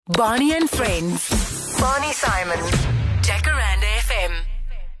Barney and Friends. Barney Simon. Jacaranda FM.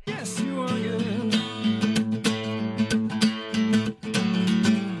 Yes, you are good.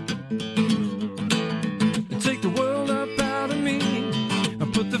 Take the world up out of me. I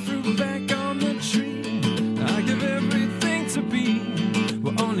put the fruit back on the tree. I give everything to be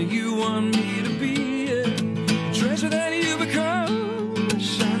what only you want me to be. Yeah. The treasure that you become,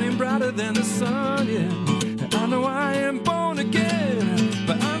 shining brighter than the sun. Yeah. And I know I am born again,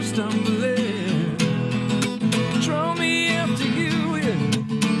 but I'm stumbling. Draw me after you, yeah.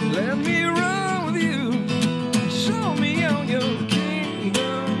 Let me run with you. Show me on your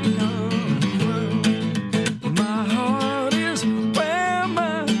kingdom come. My heart is where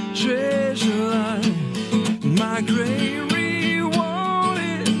my treasure lies. My great reward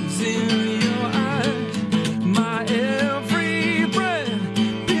is in your eyes. My every breath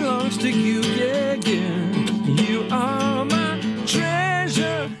belongs to you, yeah, yeah. You are my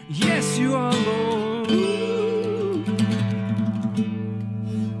treasure. Yes, you are, Lord.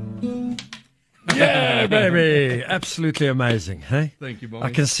 Yeah, baby. Absolutely amazing, hey? Thank you, Bobby.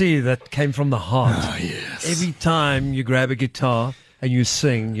 I can see that came from the heart. Oh, yes. Every time you grab a guitar and you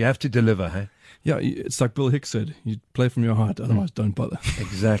sing, you have to deliver, hey? Yeah, it's like Bill Hicks said, you play from your heart, otherwise don't bother.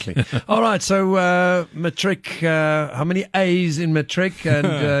 Exactly. All right, so matric, how many A's in matric?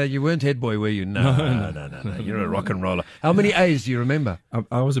 And you weren't head boy, were you? No. You're a rock and roller. How many A's do you remember?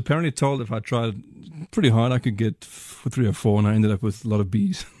 I was apparently told if I tried pretty hard, I could get 3 or 4, and I ended up with a lot of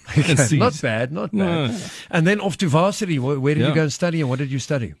B's. And C's. Not bad, not bad. No. And then off to varsity. Where did you go and study, and what did you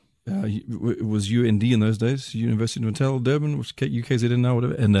study? It was UND in those days, University of Natal, Durban, which UKZN now,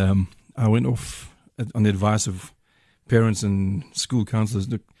 whatever. And I went off on the advice of parents and school counselors.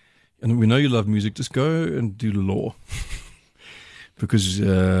 Look, and we know you love music, just go and do law. Because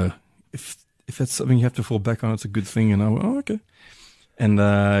if that's something you have to fall back on, it's a good thing. And I went, oh, okay. And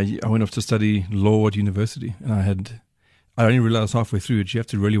I went off to study law at university. And I only realized halfway through it, you have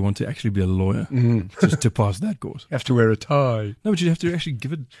to really want to actually be a lawyer just to pass that course. You have to wear a tie. No, but you have to actually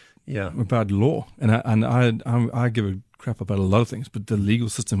give it Yeah. about law. And I give a crap about a lot of things, but the legal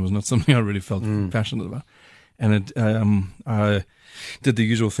system was not something I really felt passionate about. And I did the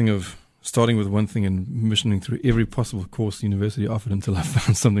usual thing of starting with one thing and missioning through every possible course the university offered until I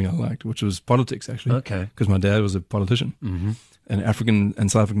found something I liked, which was politics, actually. Okay. Because my dad was a politician. Mm-hmm. And African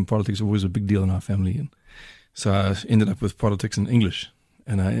and South African politics were always a big deal in our family. And so I ended up with politics and English.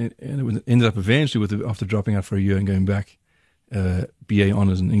 And it ended up eventually after dropping out for a year and going back, BA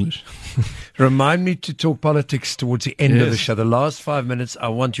honours in English. Remind me to talk politics towards the end of the show. The last 5 minutes, I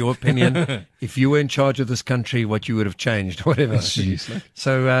want your opinion. If you were in charge of this country, what you would have changed, whatever. Jeez.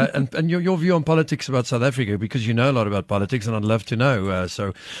 So, and your view on politics about South Africa, because you know a lot about politics, and I'd love to know.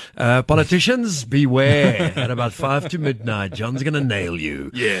 Politicians, beware. At about 5 to midnight, John's going to nail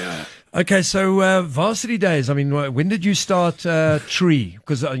you. Yeah. Okay, so varsity days. I mean, when did you start Tree?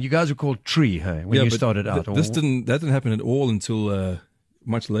 Because you guys were called Tree, hey? When you but started out. That didn't happen at all until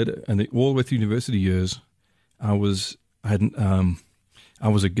much later. And all the way through university years, I was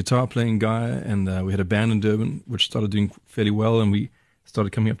a guitar playing guy, and we had a band in Durban which started doing fairly well, and we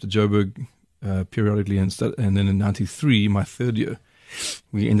started coming up to Joburg periodically, and then in '93, my third year,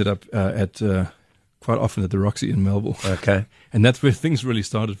 we ended up quite often at the Roxy in Melville. Okay. And that's where things really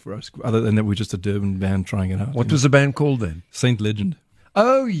started for us. Other than that, we're just a Durban band trying it out. What was the band called then? Saint Legend.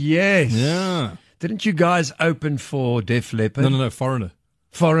 Oh, yes. Yeah. Didn't you guys open for Def Leppard? No, Foreigner.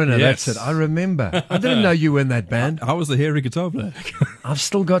 Foreigner, Yes. that's it. I remember. I didn't know you were in that band. I was the hairy guitar player. I've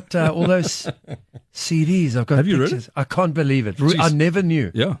still got all those CDs. I've got Have you pictures. really? I can't believe it. Jeez. I never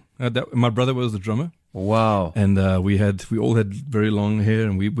knew. Yeah. My brother was the drummer. Wow. And we all had very long hair,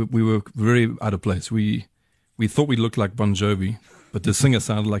 and we were very out of place. We thought we looked like Bon Jovi, but the singer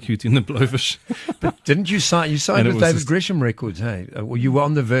sounded like Hootie and the Blowfish. But didn't you sign? You signed And it with was David just- Gresham Records, hey? Or you were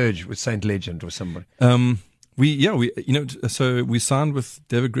on the verge with Saint Legend or somebody. So we signed with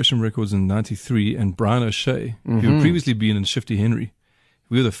David Gresham Records in '93, and Brian O'Shea, who had previously been in Shifty Henry.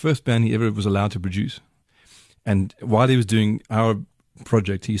 We were the first band he ever was allowed to produce. And while he was doing our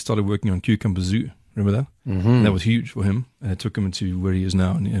project, he started working on Cucumber Zoo. Remember that? Mm-hmm. And that was huge for him, and it took him into where he is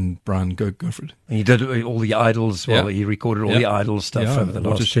now. And Brian, go for it. And he did all the Idols. Well, he recorded all the Idols stuff over the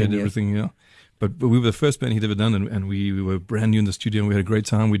last Watershed 10 years. everything. Yeah, but we were the first band he'd ever done, and we were brand new in the studio, and we had a great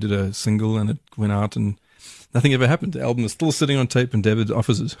time. We did a single, and it went out, and nothing ever happened. The album is still sitting on tape in David's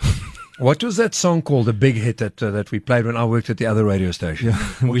offices. What was that song called? The big hit that we played when I worked at the other radio station. Yeah,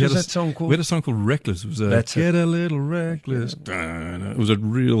 What was that song called? We had a song called Reckless. It was That's Get a Little Reckless. It was a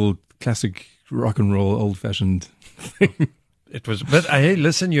real classic rock and roll, old fashioned thing. It was. But hey,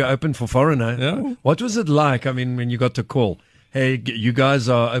 listen, you opened for Foreigner. Yeah. What was it like? I mean, when you got the call, Hey, you guys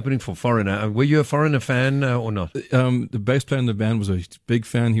are opening for Foreigner. Were you a Foreigner fan or not? The bass player in the band was a big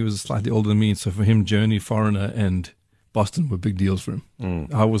fan. He was slightly older than me, so for him, Journey, Foreigner, and Boston were big deals for him.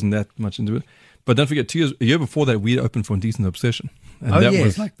 I wasn't that much into it. But don't forget, a year before that, we opened for Indecent Obsession. And that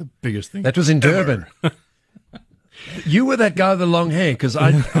was like the biggest thing. That was in Durban. You were that guy with the long hair, because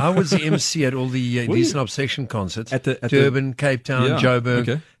I was the MC at all the Indecent Obsession concerts. At Durban, Cape Town, Yeah, Joburg.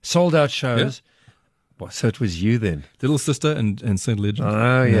 okay. Sold out shows. Well, so it was you then. Little Sister and Saint Legend.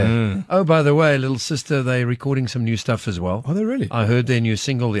 Oh, yeah. Oh, by the way, Little Sister, they're recording some new stuff as well. Oh, they really? I heard their new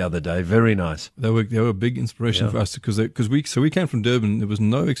single the other day. Very nice. They were a big inspiration for us because we came from Durban. There was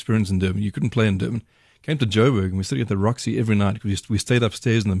no experience in Durban. You couldn't play in Durban. Came to Joburg and we sitting at the Roxy every night because we stayed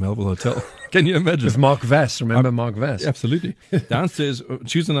upstairs in the Melville Hotel. Can you imagine? With Mark Vass. Remember Mark Vass? Absolutely. Downstairs,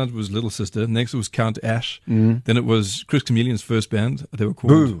 Tuesday night was Little Sister. Next it was Count Ash. Then it was Chris Chameleon's first band. They were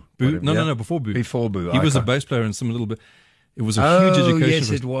called Boo. No, before Boo. Before Boo. He was a bass player and some little bit. It was a huge education.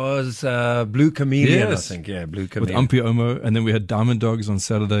 Yes, for us. it was Blue Chameleon, Yes. I think. Yeah, Blue With Chameleon. Umpy Omo, and then we had Diamond Dogs on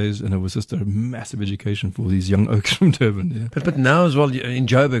Saturdays, and it was just a massive education for these young oaks from Durban. Yeah. But now as well, in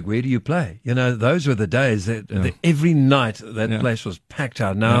Joburg, where do you play? You know, those were the days that every night that place was packed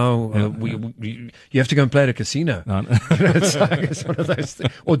out. Now you have to go and play at a casino. No, no. It's one of those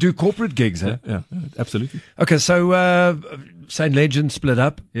things. Or do corporate gigs, huh? yeah, absolutely. Okay, so Saint Legend split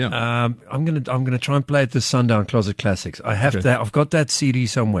up. Yeah. I'm gonna try and play at the Sundown Closet Classics. I have to. I've got that CD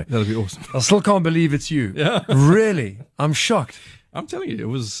somewhere. That'll be awesome. I still can't believe it's you. Yeah. Really, I'm shocked. I'm telling you, it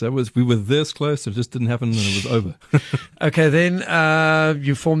was. We were this close. It just didn't happen, and it was over. Okay, then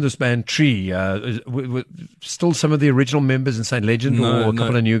you formed this band Tree. Still some of the original members in Saint Legend, or a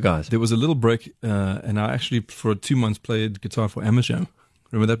couple of new guys? There was a little break, and I actually for 2 months played guitar for Amersham.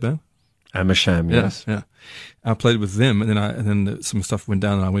 Remember that band? Amersham, yes. Yeah. I played with them, and then some stuff went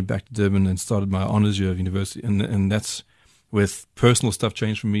down, and I went back to Durban and started my honors year of university, and that's with personal stuff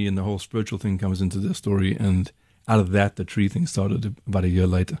changed for me, and the whole spiritual thing comes into the story, and out of that, the Tree thing started about a year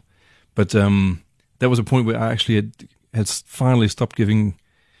later. But that was a point where I actually had finally stopped giving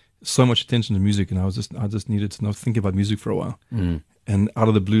so much attention to music, and I just needed to not think about music for a while. And out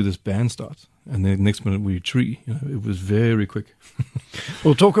of the blue, this band starts, and then next minute we Tree. You know, it was very quick.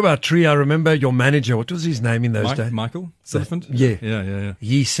 We'll talk about Tree. I remember your manager. What was his name in those days? Michael Silverfant? Yeah.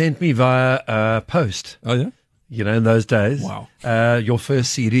 He sent me via post. Oh, yeah? You know, in those days. Wow. Your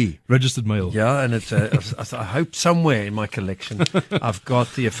first CD. Registered mail. Yeah, and it's. I hope somewhere in my collection I've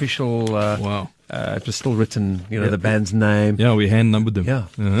got the official. Wow. It was still written, the band's name. Yeah, we hand numbered them.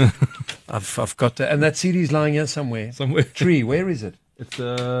 Yeah. I've got that, and that CD's lying here somewhere. Tree, where is it? It's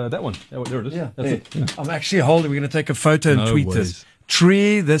that one. There it is. Yeah, That's there. it. Yeah. I'm actually holding. We're going to take a photo and No tweet ways. this.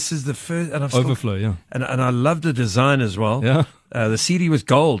 Tree, this is the first. And I've still, Overflow, yeah. And I love the design as well. Yeah. The CD was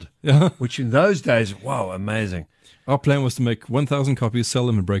gold. Yeah. Which in those days, wow, amazing. Our plan was to make 1,000 copies, sell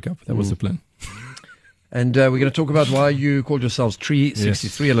them, and break up. That was the plan. And we're going to talk about why you called yourselves Tree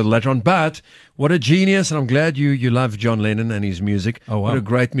 63 a little later on. But what a genius, and I'm glad you love John Lennon and his music. Oh, wow. What a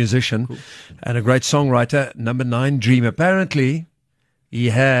great musician and a great songwriter. Number 9, Dream. Apparently, he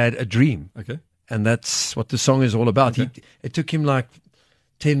had a dream. Okay. And that's what the song is all about. Okay. It took him like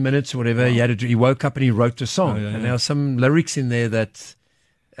 10 minutes or whatever. Wow. He woke up and he wrote the song. And there are some lyrics in there that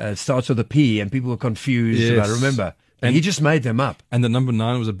starts with a P, and people were confused about, remember. And he just made them up. And the number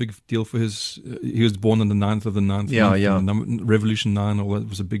 9 was a big deal for his. He was born on the 9th of the 9th. Yeah. Revolution 9, all that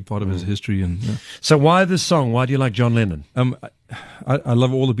was a big part of his history. And So why this song? Why do you like John Lennon? I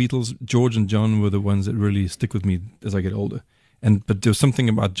love all the Beatles. George and John were the ones that really stick with me as I get older. But there was something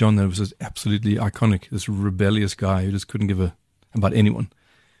about John that was just absolutely iconic. This rebellious guy who just couldn't give about anyone.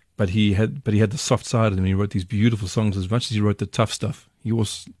 But he had the soft side of him. He wrote these beautiful songs. As much as he wrote the tough stuff, he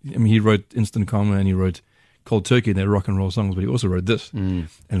wrote Instant Karma, and he wrote Cold Turkey. They're rock and roll songs, but he also wrote this. And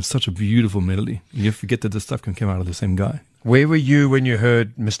it's such a beautiful melody. You forget that this stuff came out of the same guy. Where were you when you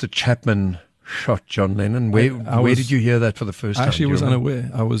heard Mr. Chapman shot John Lennon? Where did you hear that for the first time? I actually was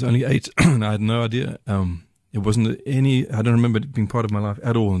unaware. I was only 8, and I had no idea. It wasn't I don't remember it being part of my life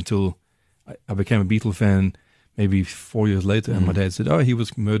at all until I became a Beatle fan maybe 4 years later, and my dad said, he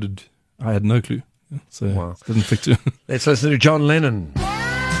was murdered. I had no clue. So it didn't fit to. Let's listen to John Lennon.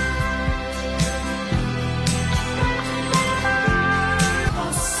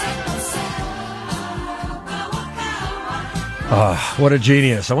 What a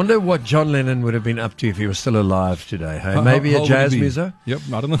genius. I wonder what John Lennon would have been up to if he was still alive today. Hey? Maybe a jazz muso? Yep,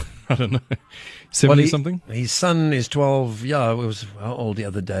 I don't know. 70 something? His son is 12. Yeah, it was how old the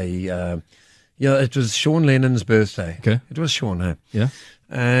other day? It was Sean Lennon's birthday. Okay. It was Sean, hey? Yeah.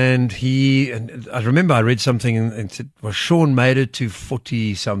 And I remember I read something and it said, Sean made it to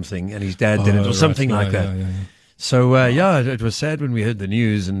 40 something and his dad didn't, or something like that. Yeah. So, it was sad when we heard the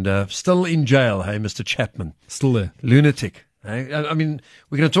news, and still in jail, hey, Mr. Chapman. Still there. Lunatic. I mean,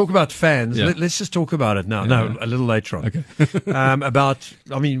 we're going to talk about fans. Yeah. Let's just talk about it now. No, a little later on. Okay.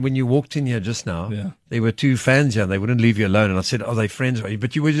 When you walked in here just now, Yeah. there were two fans here, and they wouldn't leave you alone. And I said, "Are they friends?"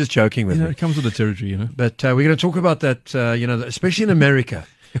 But you were just joking with me. It comes with the territory, But we're going to talk about that, especially in America.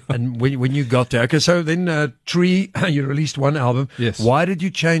 And when you got there. Okay, so then Tree, you released one album. Yes. Why did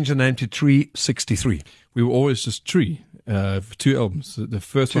you change the name to Tree 63? We were always just Tree for 2 albums. The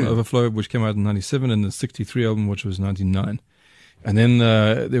first one, Overflow, which came out in 97, and the 63 album, which was 99. And then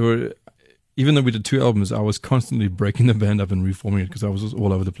there were, even though we did 2 albums, I was constantly breaking the band up and reforming it because I was just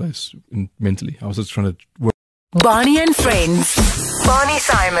all over the place mentally. I was just trying to work. Barney and Friends. Barney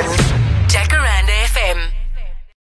Simon. Jacaranda.